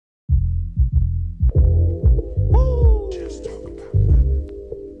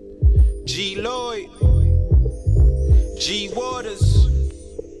G Lloyd, G Waters,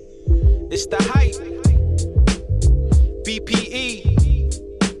 it's the hype, BPE,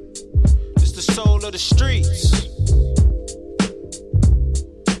 it's the soul of the streets.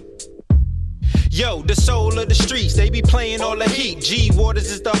 Yo, the soul of the streets, they be playing all the heat. G Waters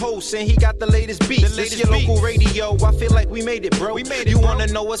is the host and he got the latest beats. This your local radio, I feel like we made it, bro. You wanna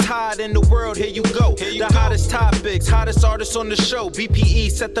know what's hot in the world, here you go. The hottest topics, hottest artists on the show. BPE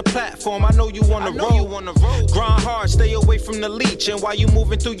set the platform, I know you wanna roll. Grind hard, stay away from the leech. And while you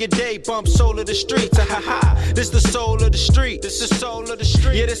moving through your day, bump soul of the streets. This the soul of the street. This the soul of the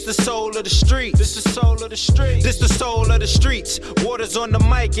street. Yeah, this the soul of the street. This the soul of the street. This the soul of the streets. Waters on the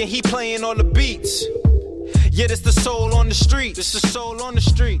mic and he playing all the beats. Yeah, this the soul on the street. This the soul on the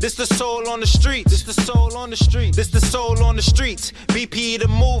street. This the soul on the street. This the soul on the street. This the soul on the streets. BP the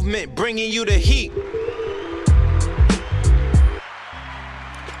movement, bringing you the heat.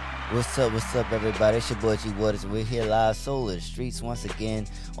 What's up, everybody? It's your boy G Waters, and we're here live, Soul of the Streets, once again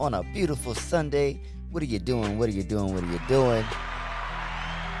on a beautiful Sunday. What are you doing? What are you doing? What are you doing?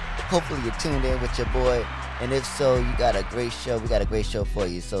 Hopefully you're tuned in with your boy. And if so, you got a great show. We got a great show for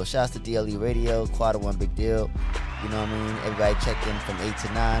you. So shouts to DLE Radio, Quarter One Big Deal. You know what I mean? Everybody check in from 8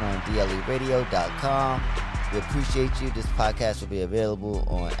 to 9 on DLERadio.com. We appreciate you. This podcast will be available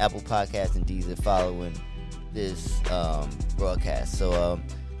on Apple Podcasts and Deezer following this broadcast. So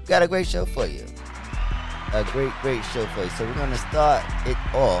we got a great show for you. A great show for you. So we're going to start it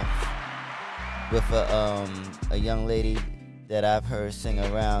off with a young lady that I've heard sing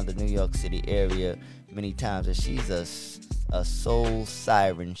around the New York City area many times, and she's a soul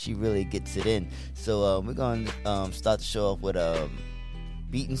siren. She really gets it in. So we're going to start the show off with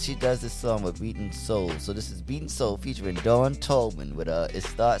Beatin'. She does this song with Beatin' Soul. So this is Beatin' Soul featuring Dawn Tolman with It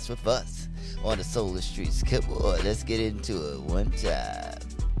Starts With Us on the Soul of the Streets. Come on, let's get into it one time.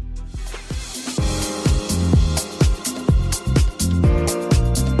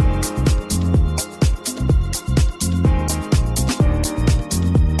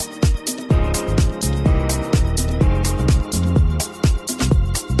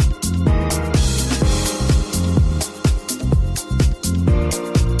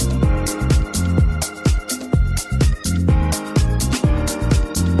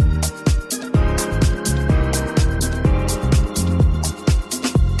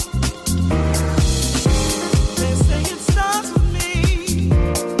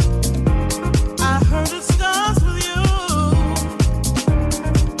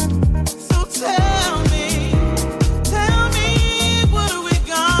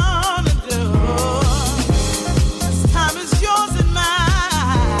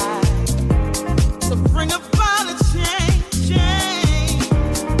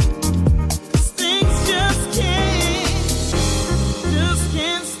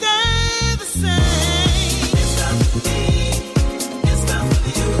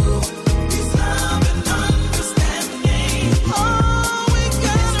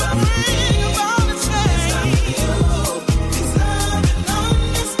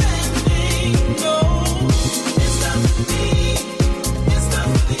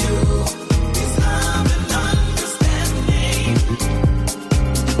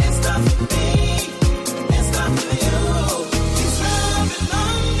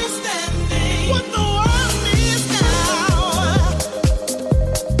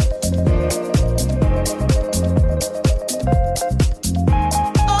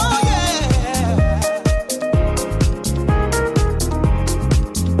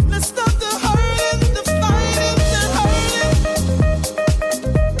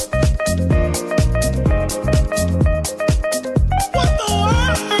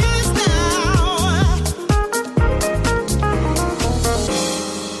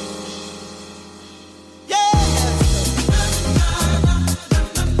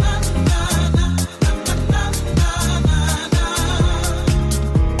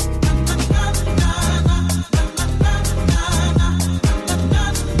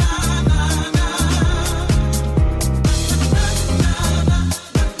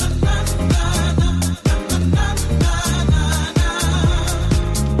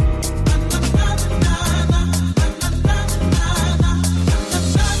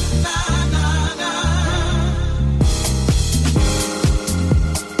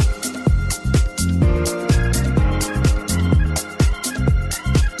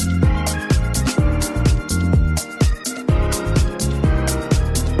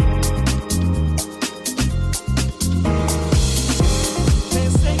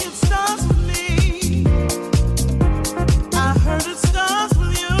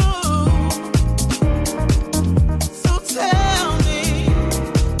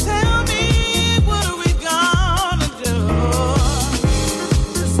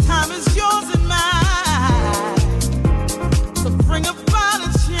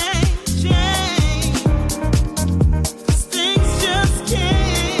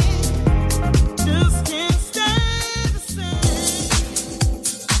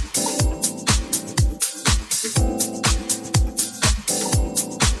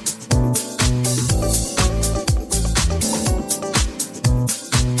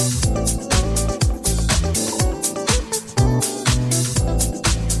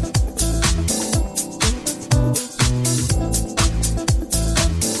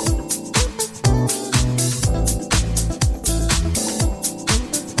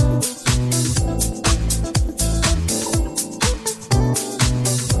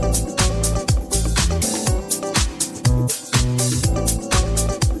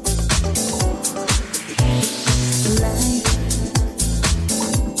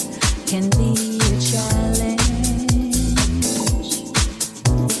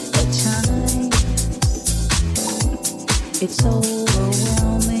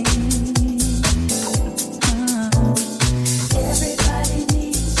 overwhelming. Everybody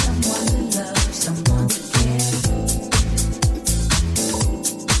needs someone to love, someone to care.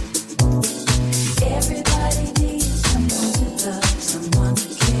 Everybody needs someone to love, someone to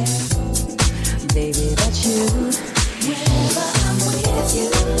care. Baby, that's you. Whenever I'm with you,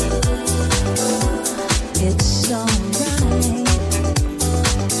 it's alright.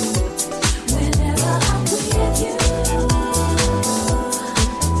 Whenever I'm with you,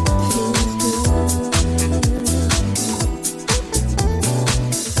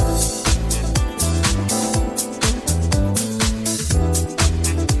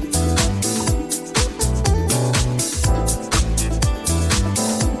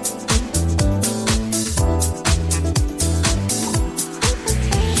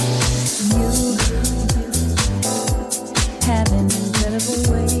 feels have an incredible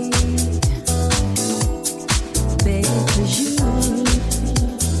way, baby, 'cause you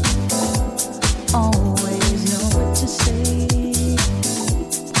always know what to say.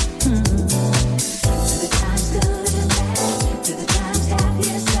 To the times good and bad, to the times happy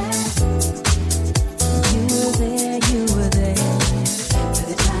and sad, you were there, you were there. To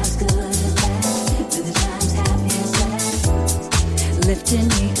the times good and bad, to the times happy and sad, lifting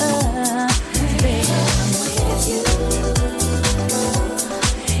me up, baby, I'm with you.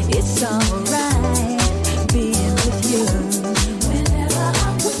 It's alright being with you. Whenever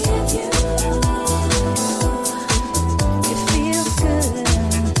I'm with you, it feels good.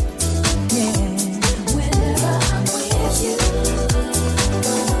 Yeah. Whenever I'm with you,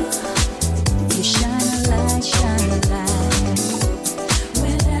 you shine a light, shine a light.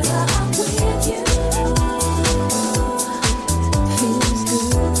 Whenever I'm with you, feels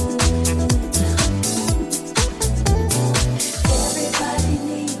good.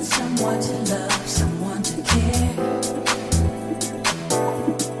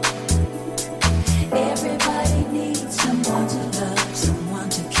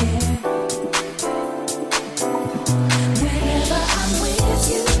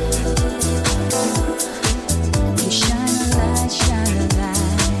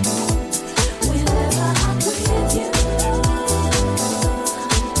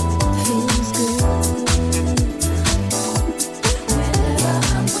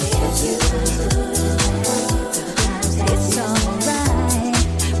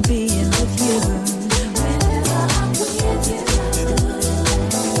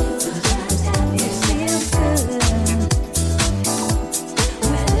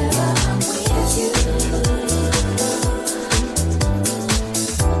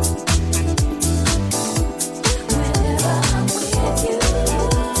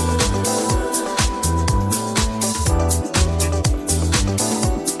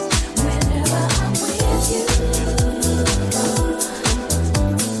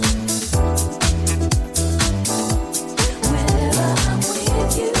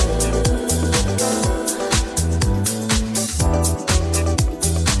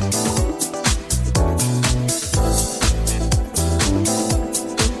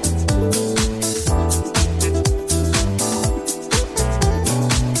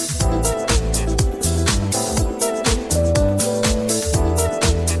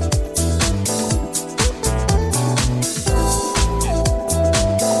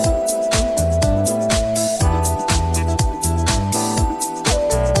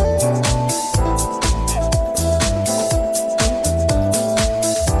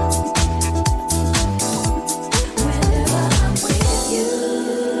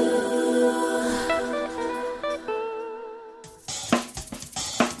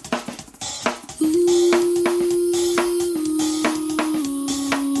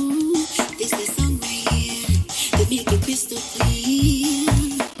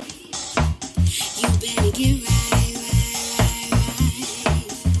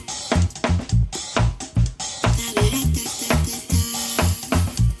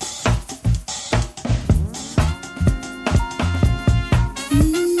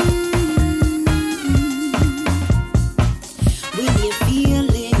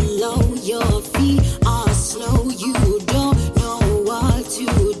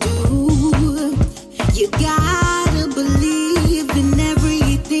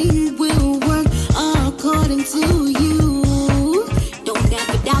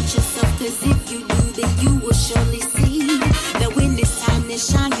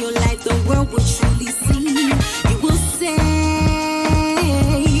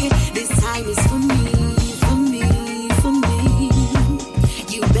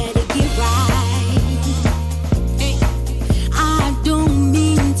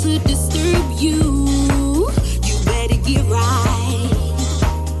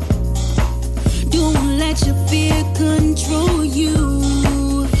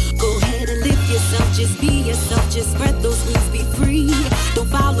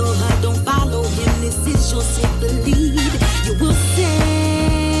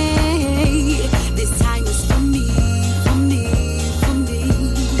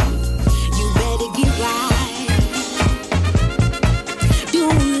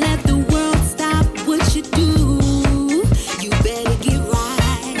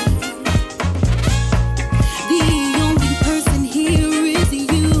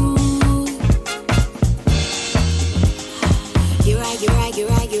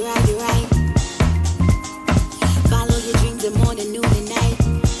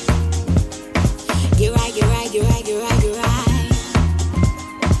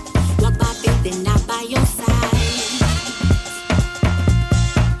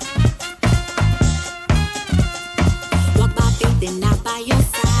 by your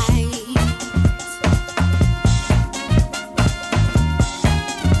side.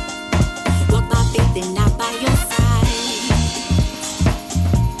 Walk by faith and not by your side.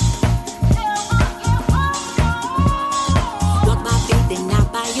 Walk by faith and not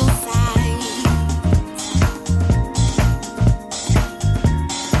by your side.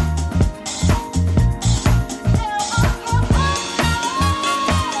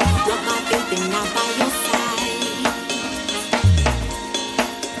 Walk by faith and not by your side.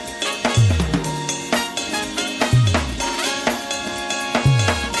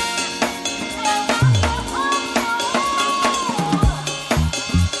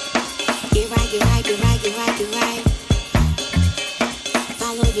 Get right, get right, get right, get right, get right.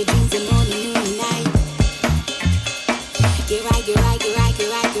 Follow your dreams in morning, noon, and night. Get right, get right, get right, get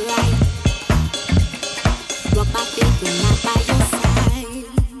right, get right. Walk by faith and not by your side.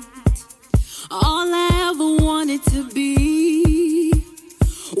 All I ever wanted to be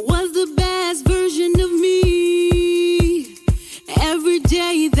was the best version of me. Every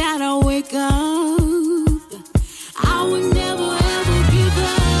day that I wake up, I would never ever give up.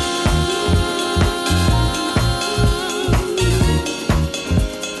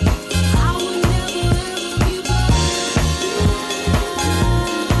 I would never ever give up.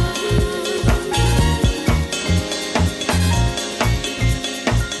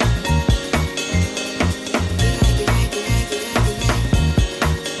 Get right, get right, get right, get right, get right.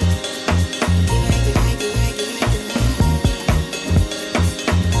 Get right, get right, get right, get right, get right.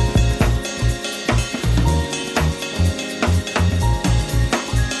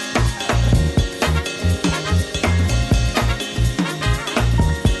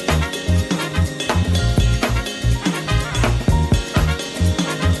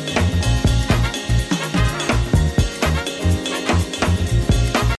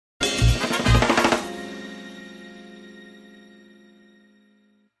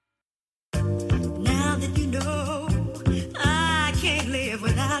 Now that you know I can't live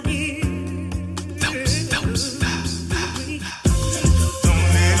without you. Don't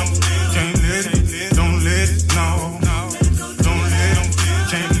let 'em, can't let it, don't let it, no. Don't let 'em,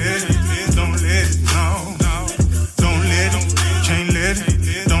 can't let it, don't let it, no. Don't let 'em, can't let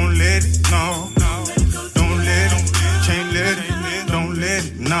it, don't let it, no. Don't let 'em, can't let it, don't let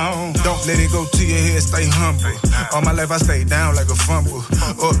it, no. Don't let it go to your head, stay humble. All my life I stay down like a fumble.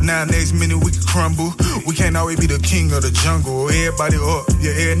 Up now, next minute we can crumble. We can't always be the king of the jungle. Everybody up,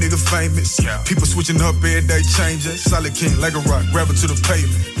 yeah, every nigga famous. People switching up every day, changing. Solid king like a rock, grab it to the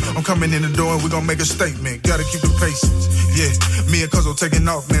pavement. I'm coming in the door and we gon' make a statement. Gotta keep the patience, yeah. Me and Cuzzo taking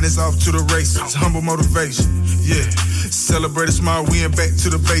off, man, it's off to the races. Humble motivation, yeah. Celebrate a small win, back to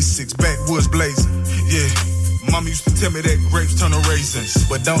the basics. Backwoods blazing, yeah. Mama used to tell me that grapes turn to raisins,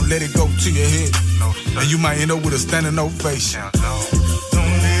 but don't let it go to your head, and you might end up with a standing ovation.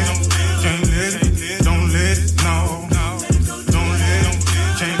 Don't let 'em, can't let it, don't let it, no. Don't let 'em,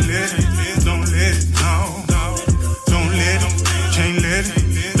 can't let it, don't let it, no. Don't let 'em, can't let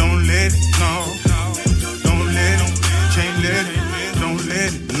it, don't let it, no. Don't let 'em, can't let it, don't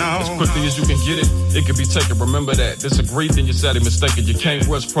let it, no. As quickly as you can get it, it can be taken. Remember that. Disagree, then you're sadly mistaken. You can't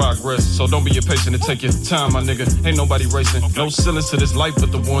rush progress, so don't be impatient to take your time, my nigga. Ain't nobody racing. No ceilings to this life but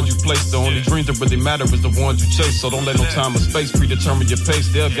the ones you place. The only dreams that really matter is the ones you chase. So don't let no time or space predetermine your pace.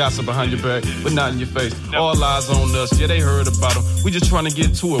 They'll gossip behind your back, but not in your face. All eyes on us, yeah, they heard about them. We just trying to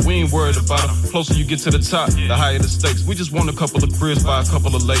get to it, we ain't worried about them. Closer you get to the top, the higher the stakes. We just want a couple of cribs by a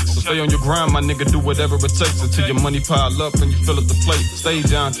couple of lakes. So stay on your grind, my nigga, do whatever it takes until your money pile up and you fill up the plate. Stay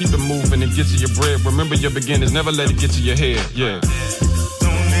down, keep it moving and get to your bread. Remember your beginnings, never let it get to your head, yeah.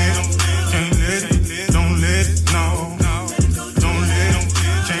 Don't let 'em, can't let it, don't let it, no. Don't let 'em,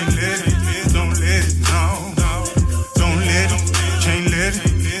 can't let it, don't let it, no. Don't let 'em, can't let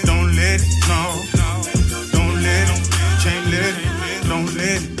it, don't let it, no. Don't let 'em, can't let it, don't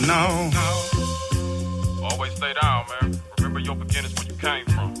let it, no. Always stay down, man. Remember your beginnings where you came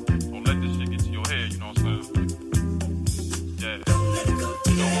from. Don't let this shit get to your head, you know what I'm saying? Yeah. Don't let it go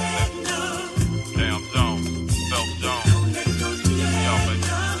to your head. Damn Jones, Phelps Jones. Y'all make it.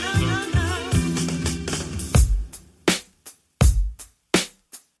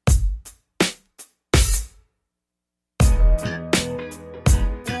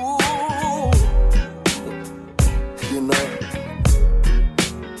 You know,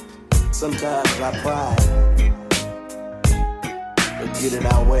 sometimes our pride will get in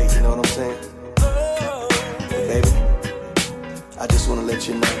our way, you know what I'm saying? But baby, I just want to let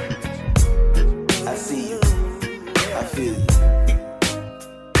you know, I see you, I feel you.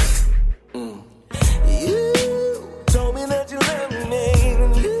 You told me that you love me,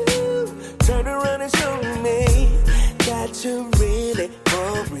 and you turned around and showed me that you really really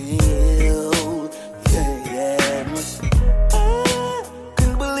for real. Yeah, yeah. I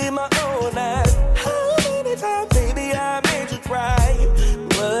couldn't believe my own eyes. How many times, baby, I made you cry,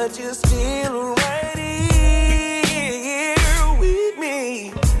 but you're still right here with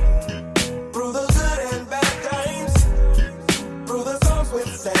me. Through the good and bad times, through the songs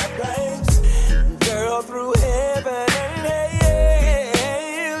with sad rhymes, girl, through heaven and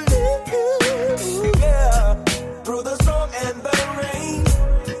hell, yeah. Through the storm and the rain,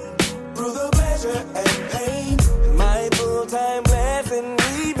 through the pleasure and pain, my full-time blessing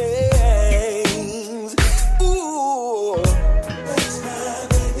remains. Ooh, that's my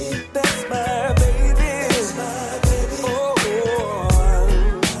baby, that's my baby, that's my baby. Oh,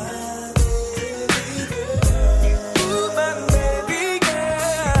 ooh, my baby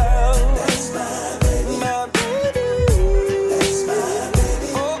girl, that's my baby, my baby, that's my baby.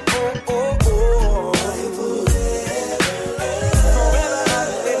 Oh, oh, oh, oh, forever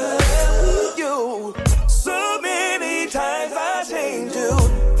I'm in love with you. So many times I changed you,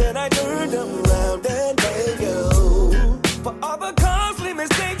 then I turned around and let go. For all the costly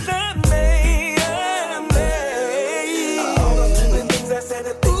mistakes I made, all the stupid things I said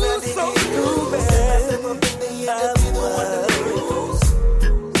and things I did. So stupid.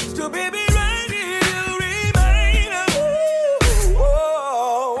 So baby, right here you remain.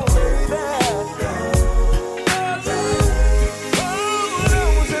 Oh, baby. Hold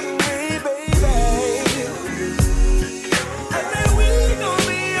on to me, baby. And then we gon'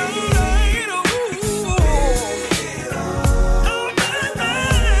 be alright. Oh, my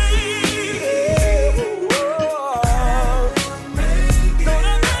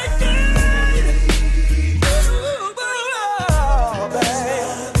gonna make it.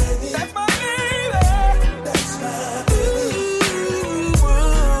 That's my baby. That's my baby.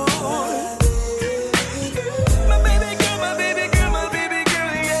 My baby girl, my baby girl, my baby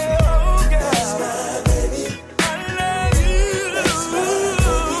girl, yeah. Oh, girl. That's my baby. I love you. That's my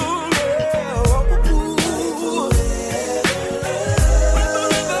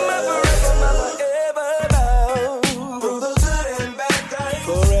through the good and bad times,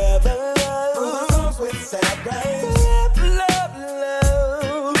 forever love. Through the songs with sad rhymes, love,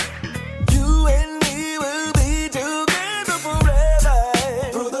 love. You and me will be together forever.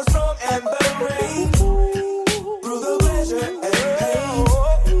 Through the storm and the rain, through the pleasure and pain.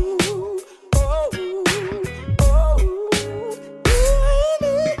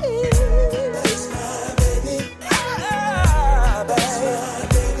 That's my baby. That's my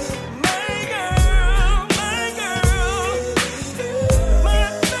baby. My girl, my girl, my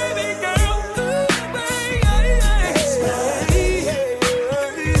baby girl. That's my baby.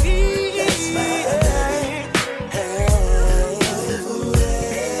 That's my baby.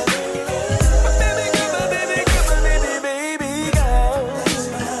 My baby girl, my baby girl, my baby girl. That's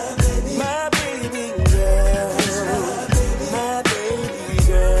my baby. My baby girl. My baby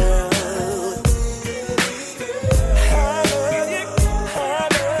girl. I love you,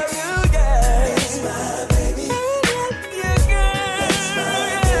 yeah. That's my baby. I love you, girl. That's my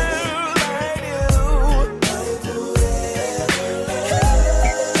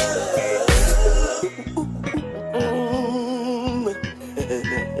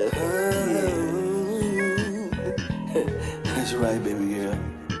That's right, baby girl.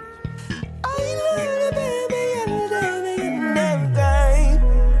 I love you, baby, in love time.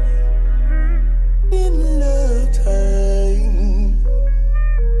 In love time.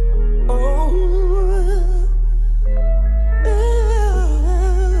 Oh.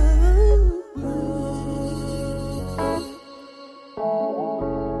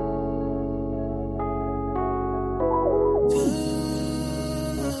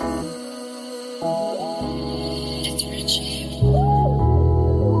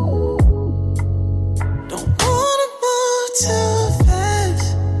 Don't wanna move too fast,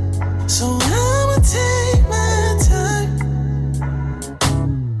 so I'ma take my time.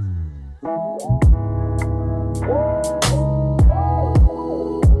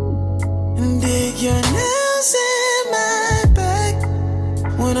 And dig your nails in my back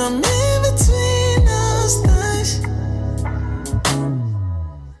when I'm in between those thighs.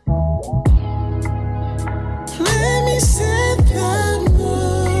 Let me set the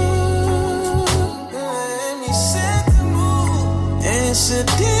mood. Let me set the mood. It's a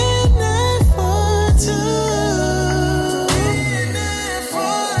dinner for two.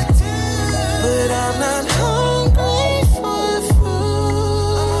 But I'm not hungry for food.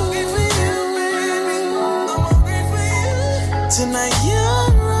 Tonight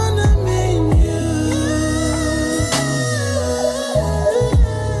you're on the menu.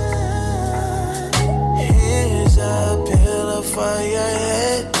 Here's a pillow for your your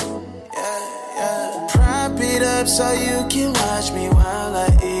head. Prop it up so you can watch me while I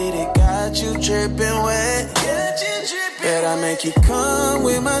eat it. Got you dripping wet. Bet I make you come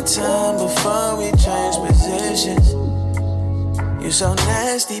with my time before we change positions. You so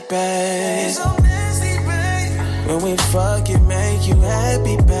nasty, babe. When we fuck, it make you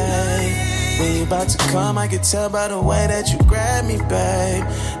happy, babe. When you about to come, I can tell by the way that you grab me, babe.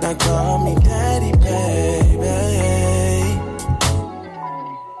 Now call me daddy, baby.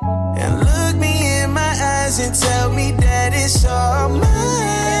 And look me in my eyes and tell me that it's all mine.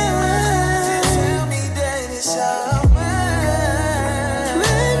 Tell me that it's all mine.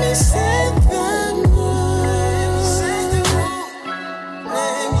 Let me set the mood.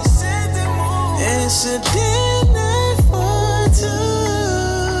 Let me set the mood. It's a dinner for two.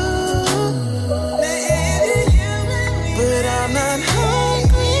 But I'm not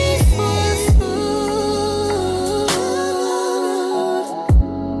hungry for food.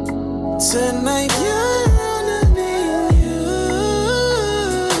 Tonight you're on a menu.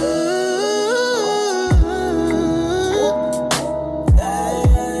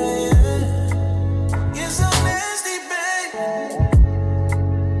 You're so nasty, babe.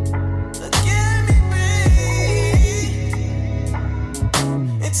 Look at me, babe.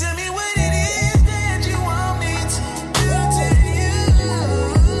 And tell me what it is that you want me to do to you.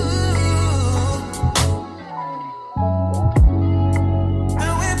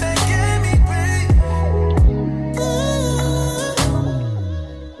 Throw it back at me, babe.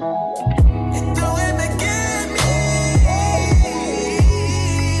 And throw it back at me.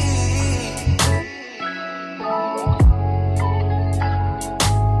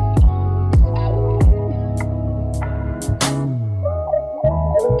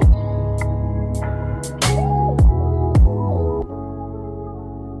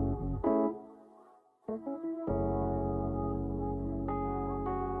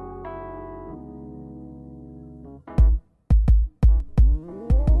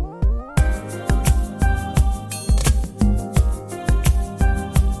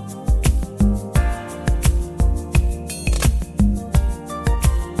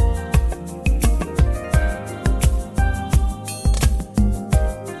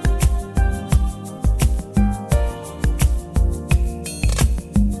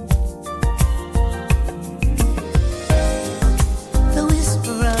 The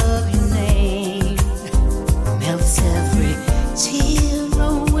whisper of your name melts every tear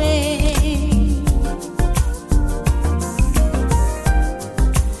away.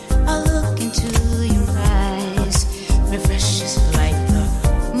 I look into your eyes, refreshes like the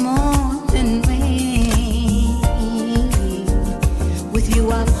morning rain. With you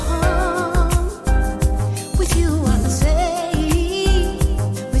I'm home, with you I'm safe.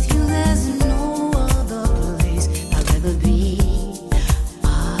 With you there's no other place I'd rather be.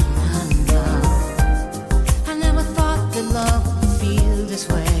 I never thought that love would feel this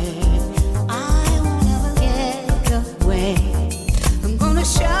way. I won't ever get away. I'm gonna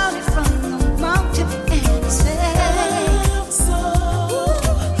shout it from the mountain and say, I'm so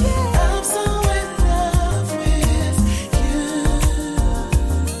in love with you.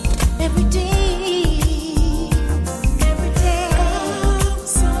 Every day, every day. I'm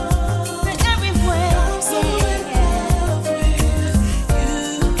so everywhere. I'm so in love with you.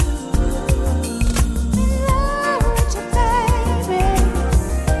 Love with you, baby.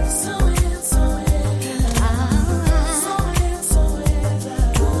 So in love. So in love. So in love.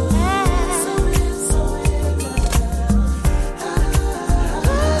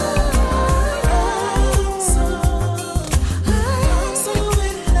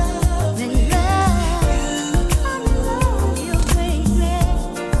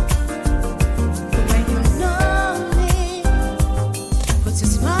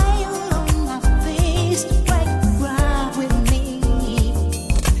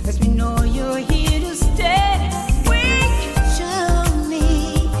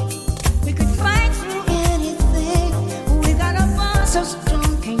 So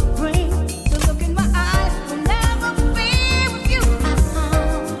strong, can't bring the look in my eyes. Will never be with you.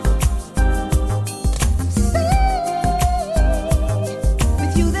 I'm safe.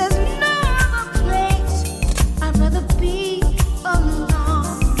 With you, there's no other place I'd rather be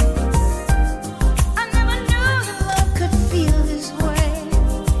alone.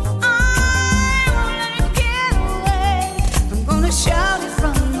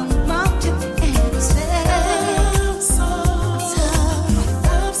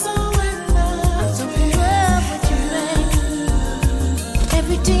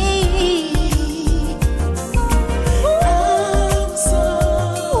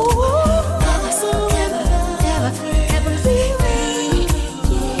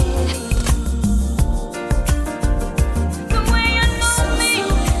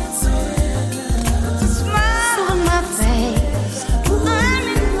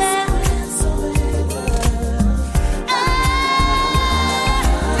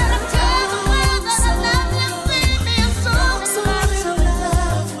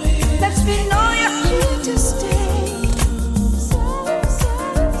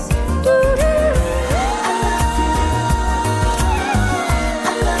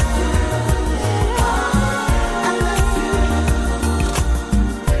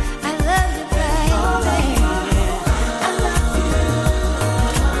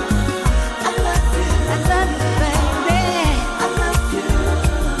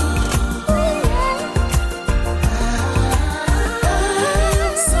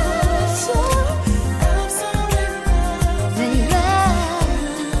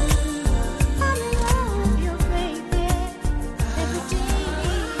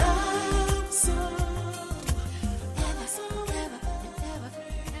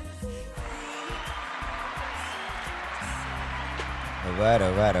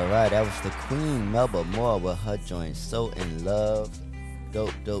 Alright. That was the Queen Melba Moore with her joint So In Love.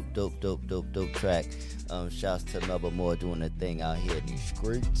 Dope track. Shouts to Melba Moore doing the thing out here in these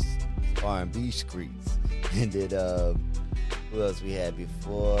streets, R&B streets. And then who else we had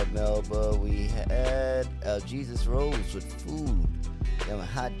before Melba? We had Jesus Rose with Food. Them a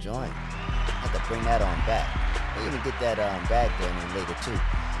hot joint. Had to bring that on back. We even get that back going later too.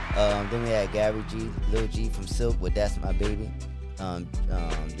 Then we had Gary G, Lil G from Silk with That's My Baby.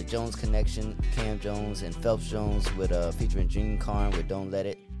 The Jones Connection, Cam Jones and Phelps Jones with featuring Dream Karn with Don't Let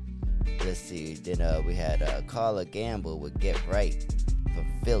It. Let's see. Then we had Carla Gamble with Get Right from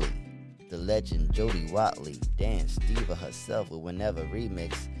Philly. The legend Jody Watley, Dan Steva herself with Whenever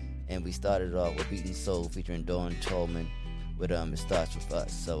Remix, and we started off with Beatin' Soul featuring Dawn Tolman with It Starts With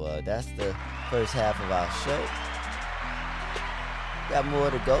Us. So that's the first half of our show. Got more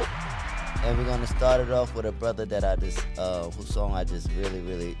to go. And we're gonna start it off with a brother that I just, whose song I just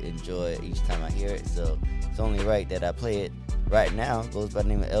really enjoy each time I hear it. So it's only right that I play it right now. It goes by the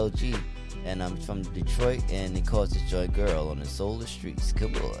name of LG, and I'm from Detroit, and he calls this joint Girl on the Solar Streets.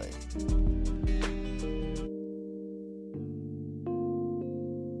 Come on.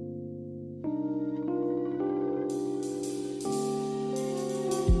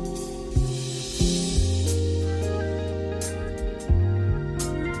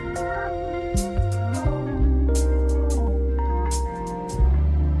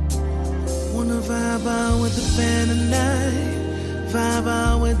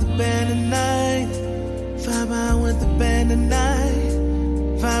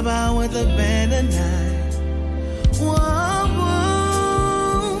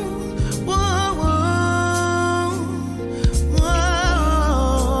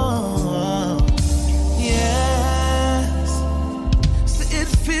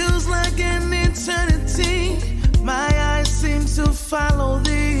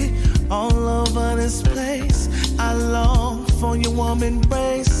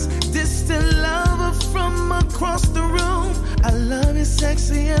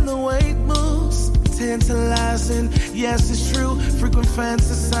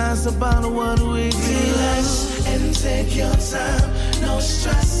 About what we do. Relax and take your time. No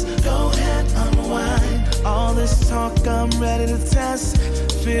stress, go ahead, unwind. All this talk, I'm ready to test.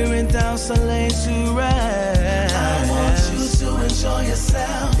 Fearing down, so lay to rest. I want you to enjoy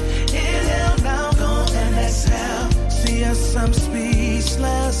yourself. Inhale now, go and exhale. See, yes, I'm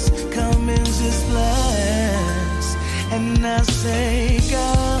speechless. Come and just bless. And I say,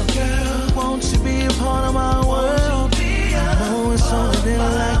 girl, won't you be a part of my world? Oh, it's only been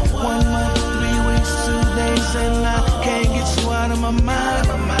like 1 month, 3 weeks, 2 days, and I can't get you out of my mind.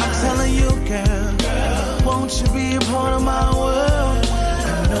 I'm telling you, girl, won't you be a part of my world?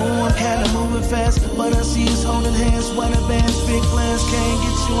 I know I'm kinda moving fast, but I see us holding hands, weather bands, big plans, can't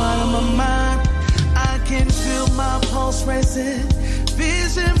get you out of my mind. I can feel my pulse racing,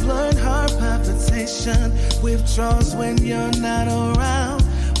 vision blurred, heart palpitation, withdraws when you're not around.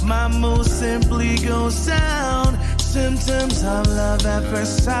 My mood simply goes down. Symptoms of love at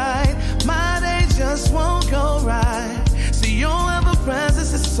first sight. My day just won't go right. See, your ever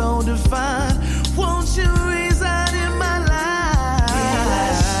presence is so divine. Won't you reside in my life?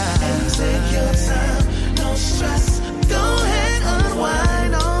 Relax and take your time. No stress. Go ahead,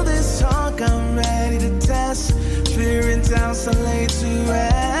 unwind. All this talk, I'm ready to test. Fearing down, so late to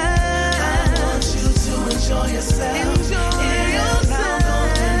rest. I want you to enjoy yourself. Enjoy yourself.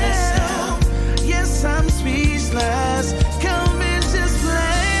 Yes, I'm speechless. Come and just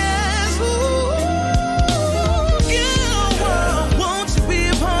bless. Ooh, yeah, world, won't you be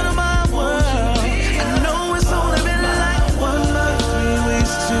a part of my world?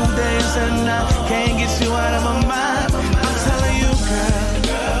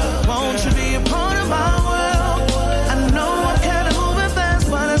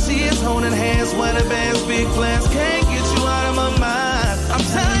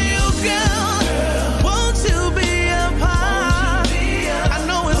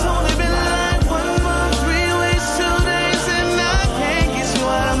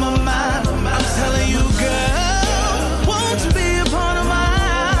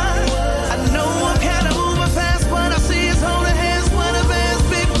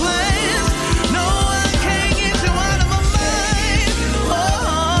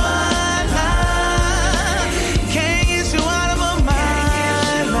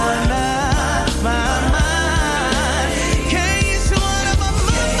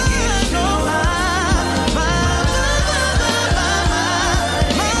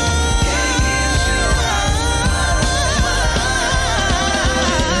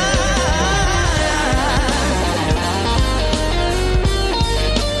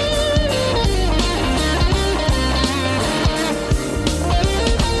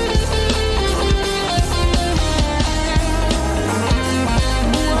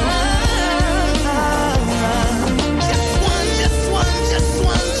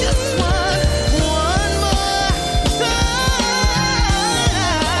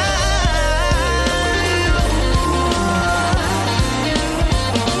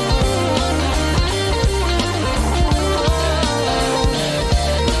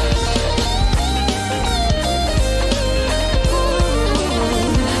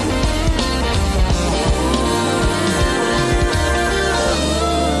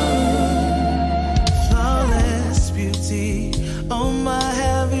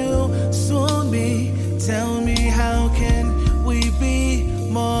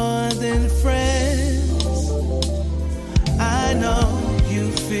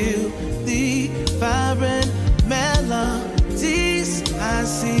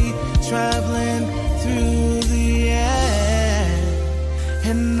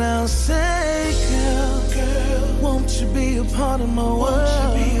 And I'll say, girl, won't you be a part of my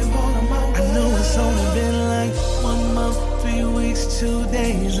world? I know it's only been like 1 month, 3 weeks, 2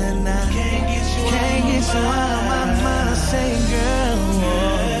 days, and I can't get you out of my mind. I say, girl,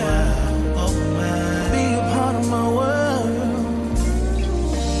 be a part of my world.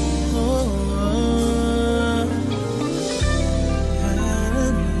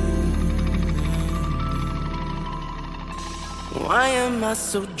 Why am I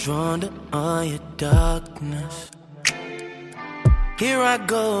so drawn to all your darkness? Here I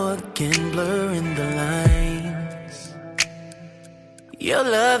go again, blurring the lines. Your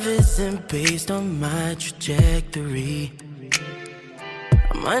love isn't based on my trajectory.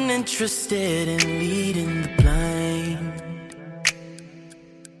 I'm uninterested in leading the blind.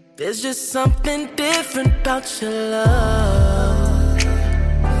 There's just something different about your love.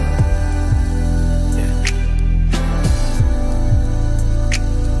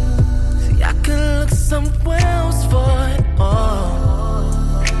 Look somewhere else for it all.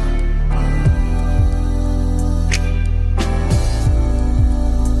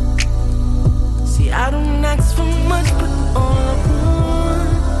 See, I don't ask for much, but all I want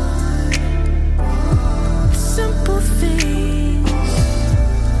is simple things.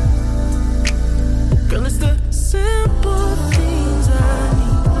 Girl, it's the simple things I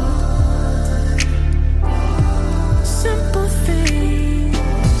need. Simple things.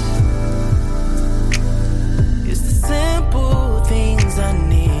 Simple things I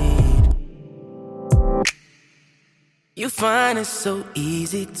need. You find it so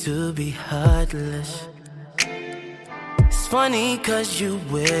easy to be heartless. It's funny cause you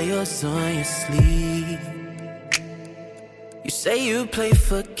wear yours on your sleeve. You say you play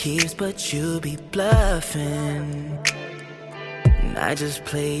for keeps but you be bluffing. And I just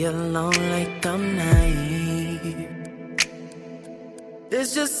play along like I'm naive.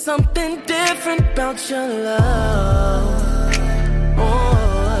 There's just something different about your love. Oh.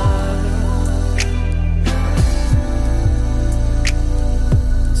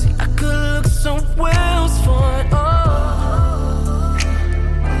 See, I could look somewhere else for it all.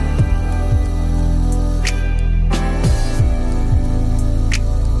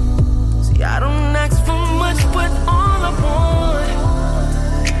 See, I don't ask for much, but all I want,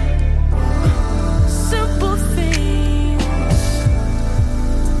 simple things.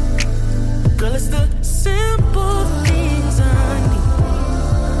 Girl, it's the simple things I need.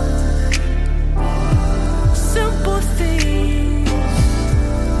 Simple things.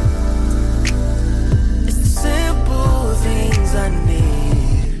 It's the simple things I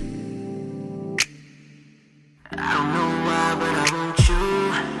need. I don't know why, but I want you.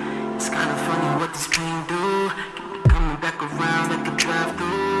 It's kinda funny what this pain do. Keep me coming back around like a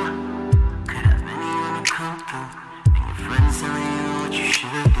drive-through. Could have anyone to come through. And your friends telling you what you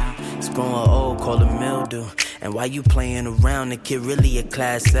should do. It's growing old, call it mildew. And while you playing around, the kid really a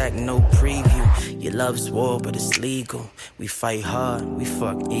class act, no preview. Your love's war, but it's legal. We fight hard, we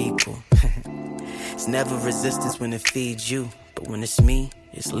fuck equal. It's never resistance when it feeds you, but when it's me,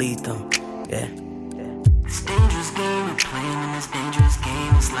 it's lethal. Yeah. This dangerous game we're playing in this dangerous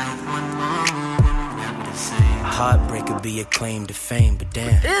game. It's like one more move and we're never the same. Heartbreak could be a claim to fame, but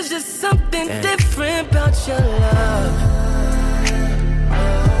damn, there's just something different about your love.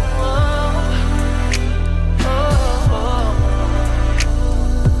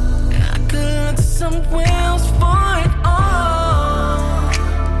 Somewhere else for it all.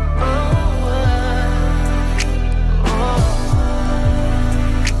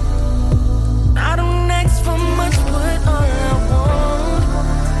 I don't ask for much, but all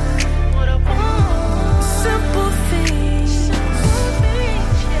I want, simple things.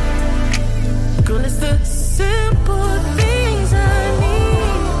 Girl, it's the simple things I need.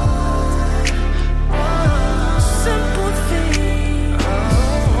 Simple things.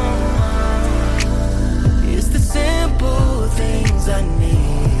 It's the simple things I need.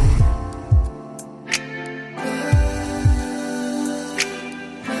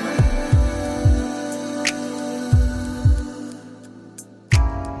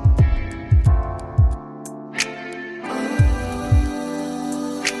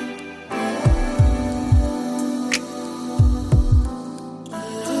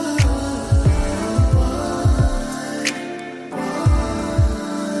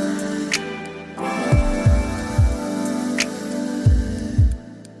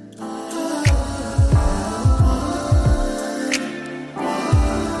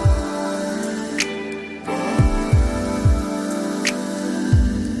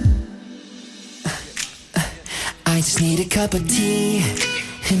 I just need a cup of tea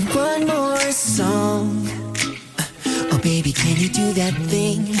and one more song. baby, can you do that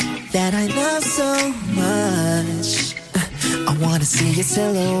thing that I love so much? I wanna see your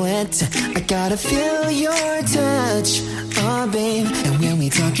silhouette, I gotta feel your touch. Oh babe, and when we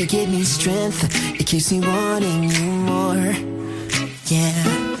talk you give me strength, it keeps me wanting you more. Yeah,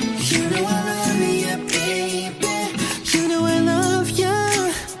 you know I love you, baby, you know I love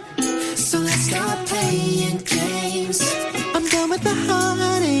you. So let's stop playing games, I'm done with the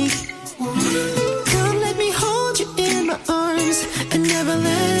heartache. Come let me hold you in my arms and never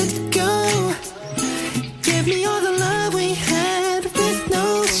let go. Give me all the love we had with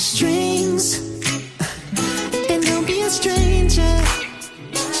no strings. And don't be a stranger.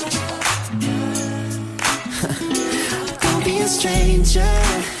 Don't be a stranger.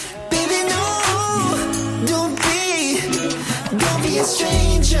 Baby, no. Don't be a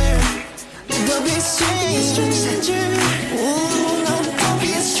stranger. Don't be a stranger. Ooh, no, don't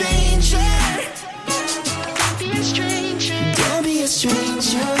be a stranger. Don't be a stranger. Don't be a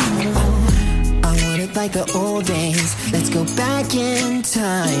stranger. I want it like the old days. Let's go back in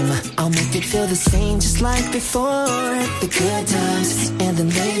time. I'll make it feel the same just like before. The good times and the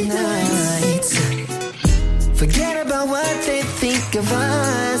late nights. Forget about what they think of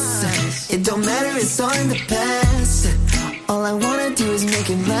us. It don't matter, it's all in the past. All I wanna do is make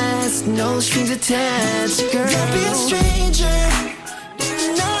it last. No strings attached, girl. Don't be a stranger.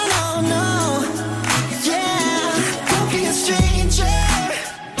 No, no, no. Yeah, don't be a stranger.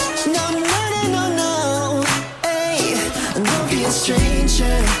 No, no, no, no, no. Hey, don't be a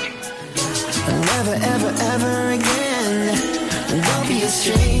stranger. Never, ever, ever again. Don't be a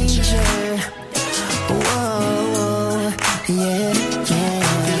stranger. Whoa, yeah, yeah.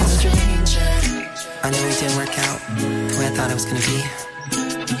 Don't be a stranger. I know it didn't work out the way I thought it was gonna be.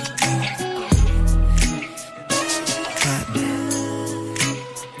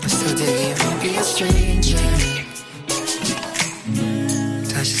 But I still dig you. Don't be a stranger.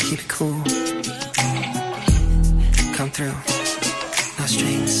 So I just keep it cool. Come through. No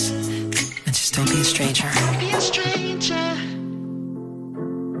strings. And just don't be a stranger. Don't be a stranger.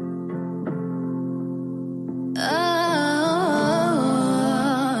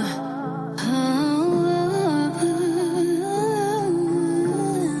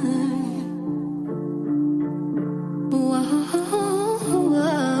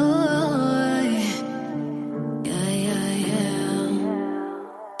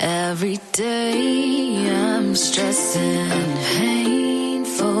 Every day I'm stressing,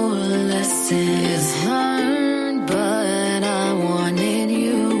 painful lessons learned, but I wanted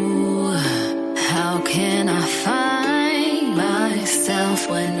you. How can I find myself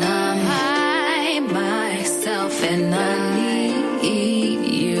when I'm by myself and I need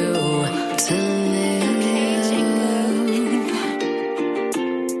you to live?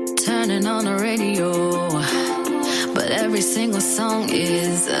 Turning on the radio, but every single song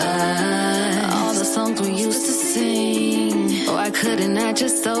is all the songs we used to sing. Why couldn't I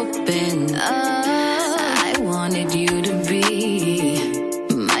just open up? I wanted you to be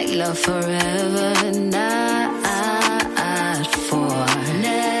my love forever, not for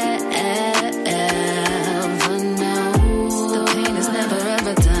never. No, the pain is never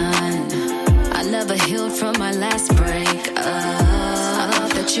ever done. I never healed from my last break. I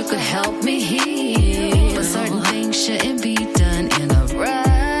thought that you could help me heal, but certain things shouldn't be done in a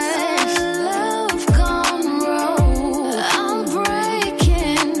rush. Love gone rogue, I'm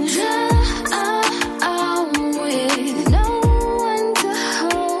breaking down with no one to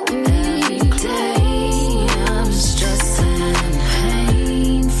hold me. Every day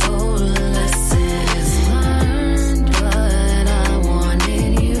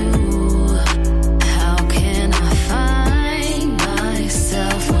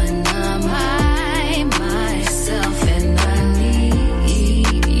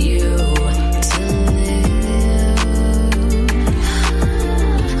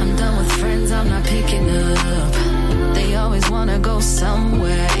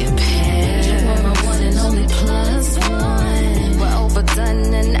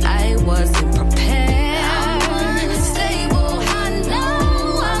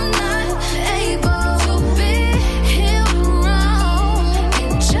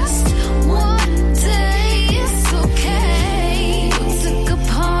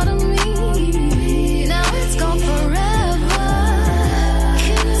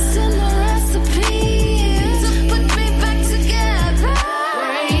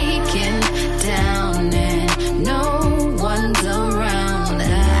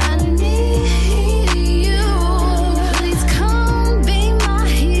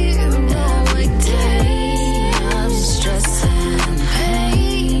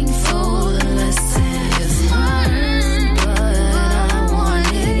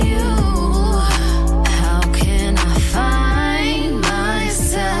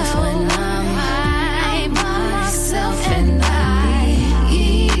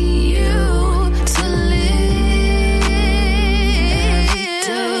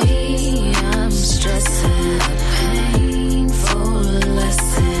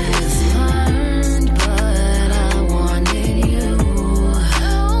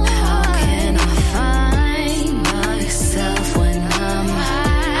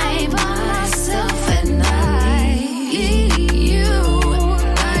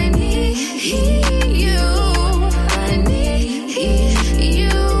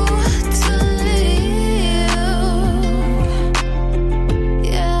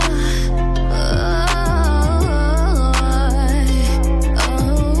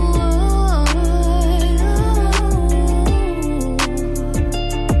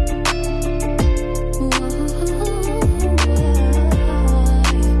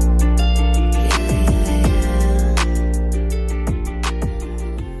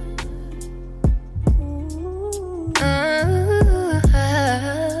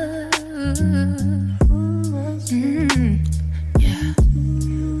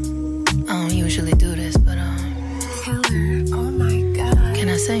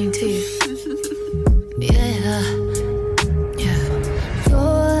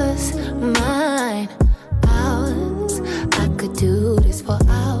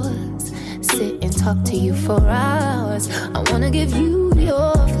talk to you for hours. I wanna give you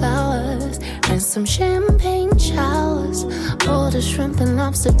your flowers and some champagne showers, all the shrimp and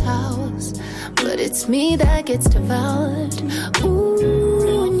lobster towers. But it's me that gets devoured.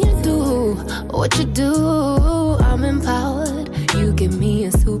 Ooh, when you do what you do, I'm empowered. You give me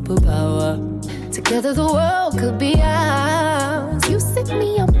a superpower. Together the world could be ours. You sit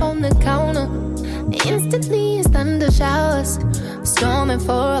me up on the counter. Instantly it's thunder showers, storming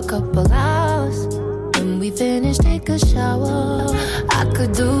for a couple hours. When we finish, take a shower. I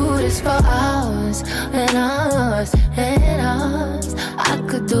could do this for hours and hours and hours. I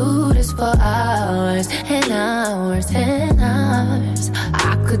could do this for hours and hours and hours.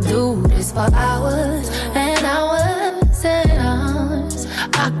 I could do this for hours and hours and hours.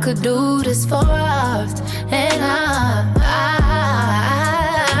 I could do this for hours and hours.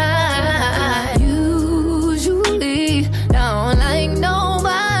 Usually don't like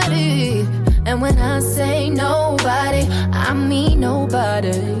nobody, and when I say nobody, I mean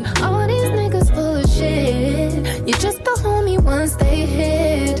nobody. All these niggas full of shit. You're just a homie once they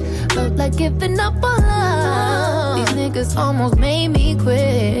hit. Felt like giving up on love. These niggas almost made me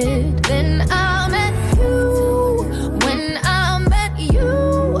quit. Then I met you. When I met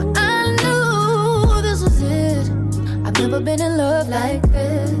you, I knew this was it. I've never been in love like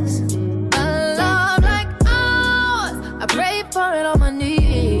this. A love like ours. I pray for it on my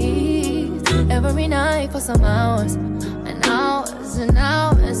knees every night for some hours and hours and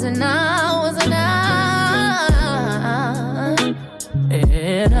hours and hours and hours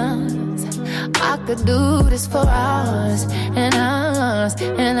and hours. I could do this for hours and hours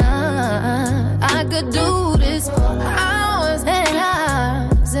and hours. I could do this for hours and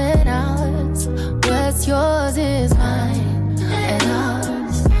hours and hours. What's yours is mine and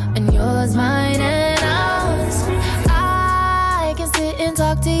ours, and yours mine and ours. I can sit and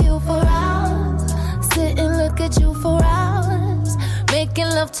talk to you for hours, sit and look at you for hours, making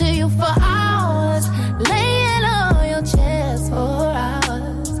love to you for hours, laying on your chest for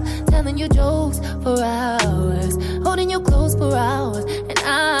hours, telling you jokes for hours, holding you close for hours, and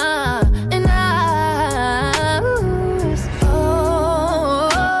hours. Oh,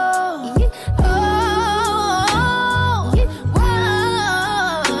 yeah, oh, yeah,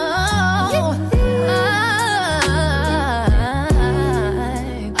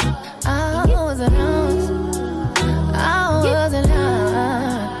 hours and hours, hours and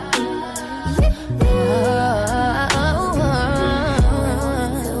hours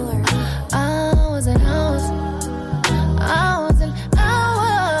and hours.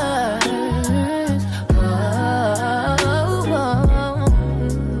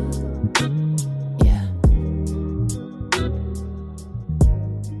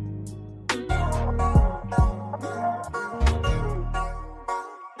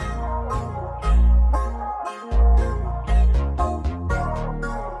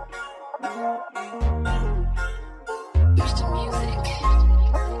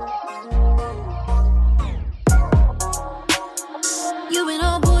 You been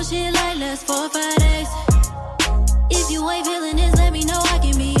on bullshit like last 4 or 5 days. If you ain't feeling this, let me know, I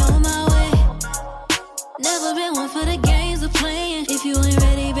can be on my way. Never been one for the games of playing. If you ain't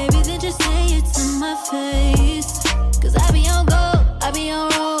ready, baby, then just say it to my face. Cause I be on go, I be on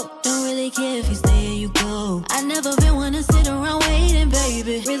road. Don't really care if you stay or you go. I never been one to sit around waiting,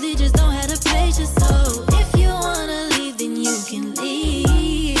 baby. Really just don't have the patience, so if you wanna leave, then you can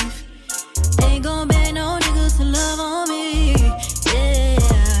leave. Ain't gon' beg no nigga to love on me. Yeah,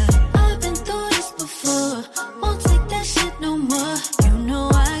 I've been through this before. Won't take that shit no more. You know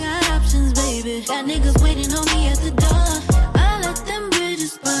I got options, baby. Got niggas waiting on me at the door. I let them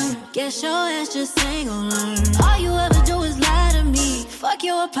bridges burn. Guess your ass just ain't gon' learn. All you ever do is lie to me. Fuck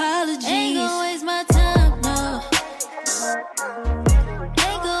your apologies. Ain't gon' waste my time, no.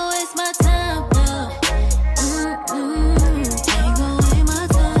 Ain't gon' waste my time, no. Ain't gon' waste my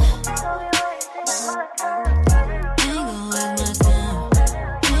time. Ain't gon' waste my time.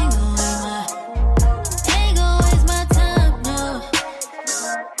 Ain't gon' waste my time, no.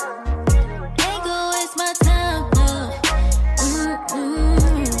 Ain't gon' waste my time, no. Ain't gon' waste my time.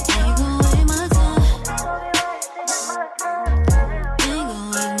 Ain't gon' waste my time. Ain't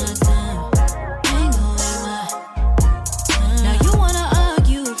gon' waste my time. Now you wanna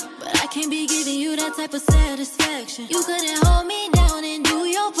argue, but I can't be giving you that type of satisfaction. You couldn't hold me down and do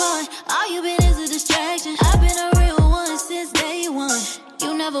your part. All you been is a distraction. I've been a real one since day one.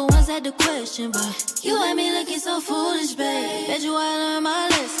 You never once had to question, but you had me looking so foolish, babe. Bet you I learned my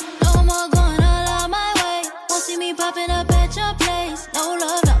lesson. No more going all out my way. Won't see me popping up at your place. No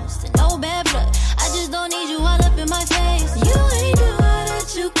love lost and no bad blood. I just don't need you all up in my face. You ain't do all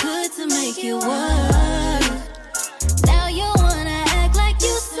that you could to make make it work. Now you wanna act like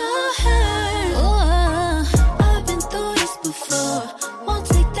you so hurt. Ooh, I've been through this before. Won't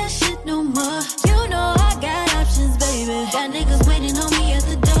take that shit no more. You know I got options, baby. Got niggas waiting on me at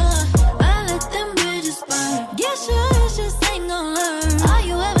the door. I let them bridges burn. Guess your just ain't gon' learn. All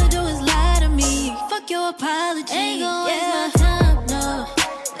you ever do is lie to me. Fuck your apology. Ain't gon' waste my time, no.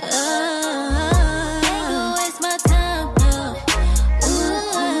 Ain't gon' waste my time, no. Ain't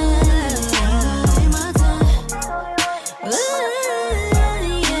my time. Yeah.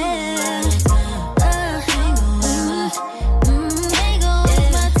 Ain't gon'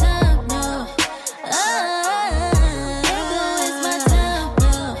 waste my time, no. Ain't gon' waste my time,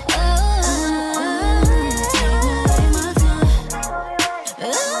 no. Ain't my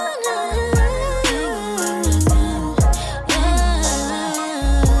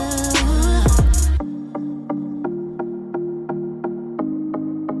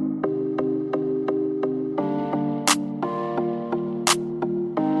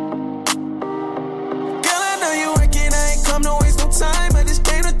Girl, I know you working, I ain't come to waste no time. I just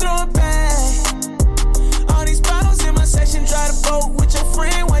came to throw it back. All these bottles in my section, try to vote with your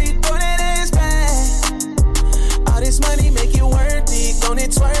friend while you throw that ass back. All this money make it worth it, gon'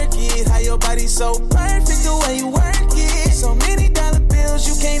 it twerk it. How your body so perfect, the way you work it. So many dollar bills,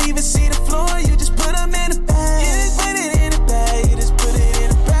 you can't even see the floor. You just put them in the bag. You just put it in the bag, you just put it in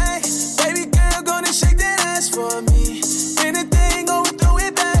the bag. Baby girl, gonna shake that ass for me. Anything, go throw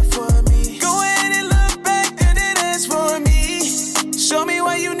it back for me. Go ahead and look back at that ass for me. Show me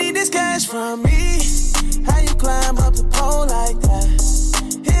why you need this cash from me. How you climb up the pole like that?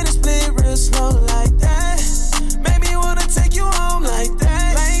 Hit a split real slow like that. Make me wanna take you home like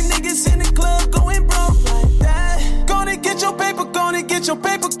that. Lame niggas in the club going broke like that. Gonna get your paper, gonna get your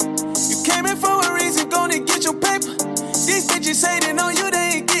paper. You came in for a reason, gonna get your paper. These bitches hating on you,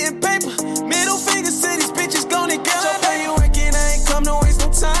 they ain't getting paper. Middle fingers to these bitches, gonna get your paper. You working, I ain't come to waste no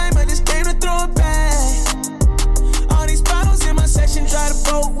time. I just came to throw it back. All these bottles in my section, try to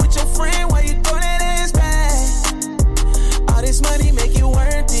vote with your friend while you throw that ass back. All this money make it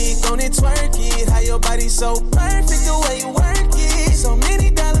worth it, gon' it twerk it. How your body so perfect, the way you work it. So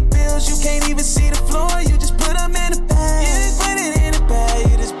many dollar bills, you can't even see the floor. You just put them in the bag. You just put it in the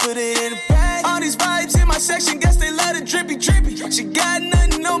bag, you just put it in the bag. All these vibes in my section, guess they love the drippy drippy. She got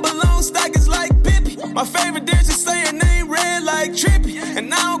nothing on below, stockings like Pippi. My favorite dancer say her name red like Trippy.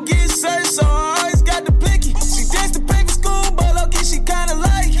 And I don't get searched, so I always got the blicky. She danced to paper school, but okay, she kinda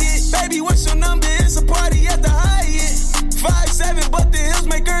like it. Baby, what's your number? It's a party at the Hyatt. 5'7", but the hills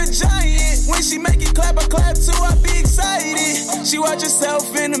make her a giant. When she make it clap, I clap too, I be excited. She watch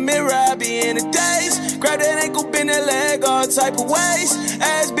herself in the mirror, I be in the daze. Grab that ankle, bend that leg, all type of ways.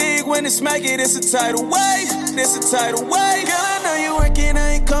 Ass big when it smack it, it's a tidal wave. It's a tidal wave. Girl, I know you working,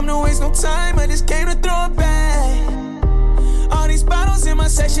 I ain't come to waste no time. I just came to throw it back. All these bottles in my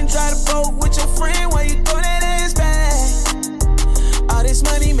section, try to vote with your friend while you throw that ass back. All this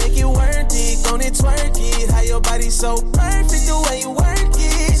money make it worth it, gon' it twerk it. How your body so perfect, the way you work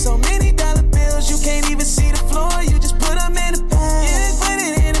it. So many dollar bills, you can't even see the floor. You just put them in the bag. You just put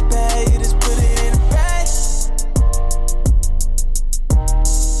it in the bag, you just put it in the bag.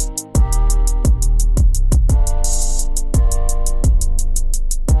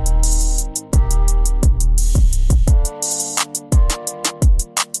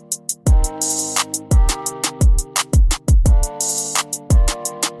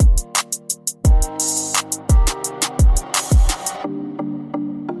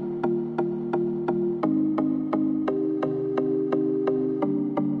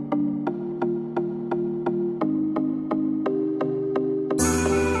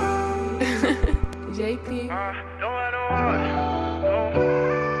 JP.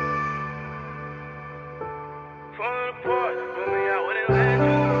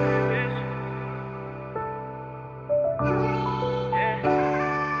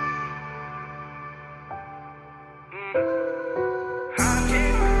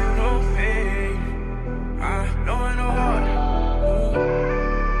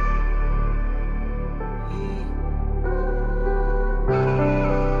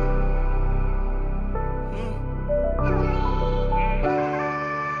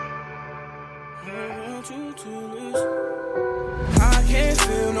 I can't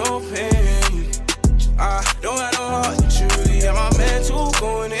feel no pain. I don't have no heart. Truly, yeah, my mental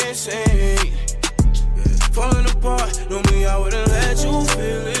going insane. Falling apart, normally I wouldn't let you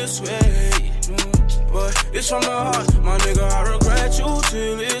feel this way. But it's from the heart, my nigga, I regret you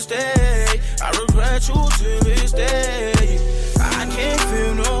till this day. I regret you till this day. I can't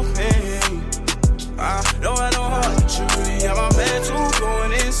feel no pain. I don't have no heart. Truly, yeah, my mental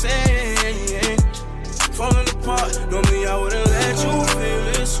going insane.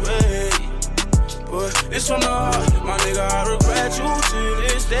 This from the heart, my nigga, I regret you to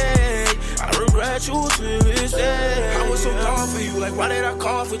this day. I regret you to this day. I was so down for you, like why did I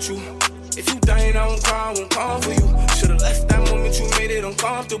comfort you? If you dying, I won't cry, I won't come for you. Should've left that moment, you made it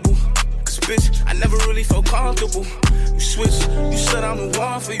uncomfortable. Cause bitch, I never really felt comfortable. You switched, you said I'm the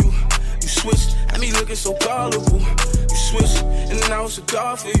one for you. You switched, had me looking so gullible. You switched, and then I was a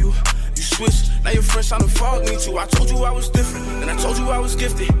dog for you. You switched, now your friends trying to fuck me too. I told you I was different, then I told you I was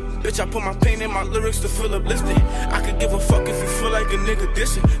gifted. Bitch, I put my pain in my lyrics to feel uplifted. I could give a fuck if you feel like a nigga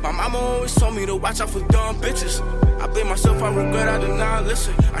dissing. My mama always told me to watch out for dumb bitches. I blame myself, I regret I did not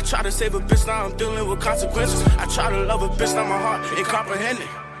listen. I try to save a bitch, now I'm dealing with consequences. I try to love a bitch, now my heart ain't comprehending.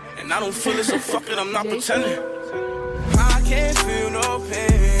 And I don't feel it, so fuck it, I'm not pretending. I can't feel no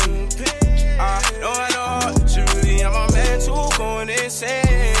pain. I know, she really am my man too, going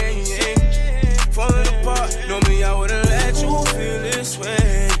insane. Falling apart, know me, I wouldn't let you feel this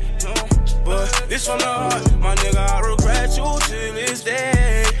way. No, but this from the heart, my nigga, I regret you till this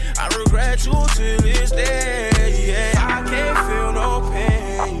day. I regret you till this day. Yeah, I can't feel no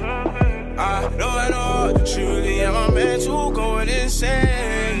pain. I know, she really am my man too, going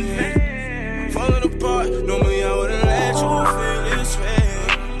insane. Falling apart, know me, I wouldn't let you feel this way.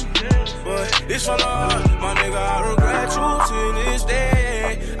 But this from the heart, my nigga, I regret you till this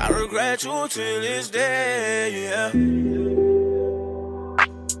day. I regret you till this day, yeah.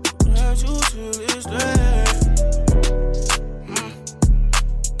 Regret you till this day.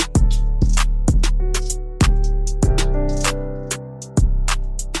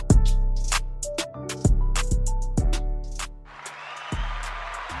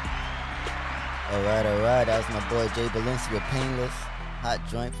 Alright, that was my boy Jay Balenci with Painless. Hot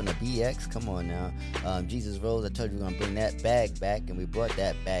joint from the BX, come on now. Jesus Rose, I told you we're gonna bring that bag back, and we brought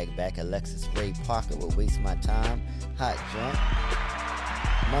that bag back. Alexis Ray Parker will waste my time. Hot joint.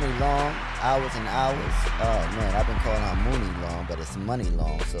 Money Long, hours and hours. Oh man, I've been calling her Mooney Long, but it's Money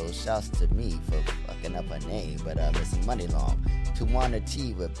Long, so shouts to me for fucking up her name, but it's Money Long. Tawana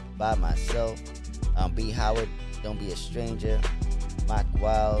T with By Myself. B Howard, Don't Be a Stranger. Mike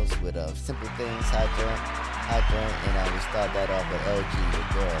Wiles with Simple Things, Hot joint, and we start that off with LG,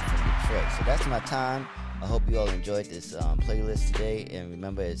 the girl from Detroit. So that's my time. I hope you all enjoyed this playlist today, and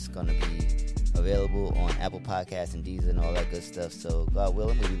remember it's gonna be available on Apple Podcasts and Deezer and all that good stuff. So God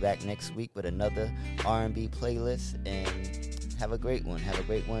willing, we'll be back next week with another R&B playlist, and have a great one.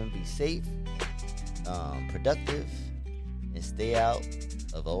 Be safe, productive, and stay out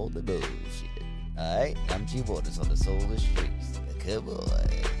of all the bullshit. Alright, I'm G Waters on the Soul of the Streets. Good boy.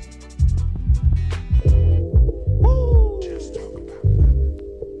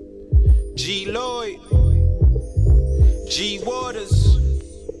 G Lloyd, G Waters,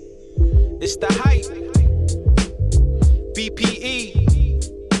 it's the hype. BPE,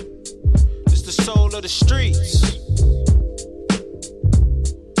 it's the soul of the streets.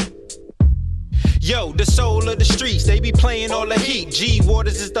 Yo, the soul of the streets, they be playing all the heat. G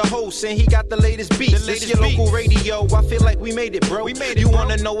Waters is the host, and he got the latest beats. This your local radio, I feel like we made it, bro. You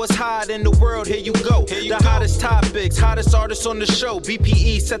wanna know what's hot in the world, here you go. The hottest topics, hottest artists on the show.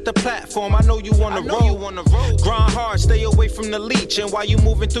 BPE set the platform, I know you wanna roll. Grind hard, stay away from the leech, and while you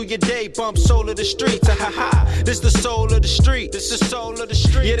moving through your day, bump soul of the streets. This the soul of the street. This the soul of the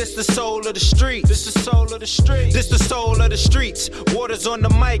street. Yeah, this the soul of the street. This the soul of the street. This the soul of the streets. Waters on the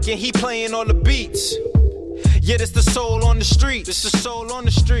mic, and he playing all the beats. Yeah, this the soul on the street. This the soul on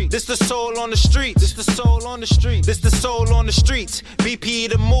the street. This the soul on the street. This the soul on the street. This the soul on the streets. BP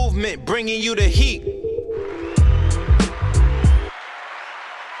the movement, bringing you the heat.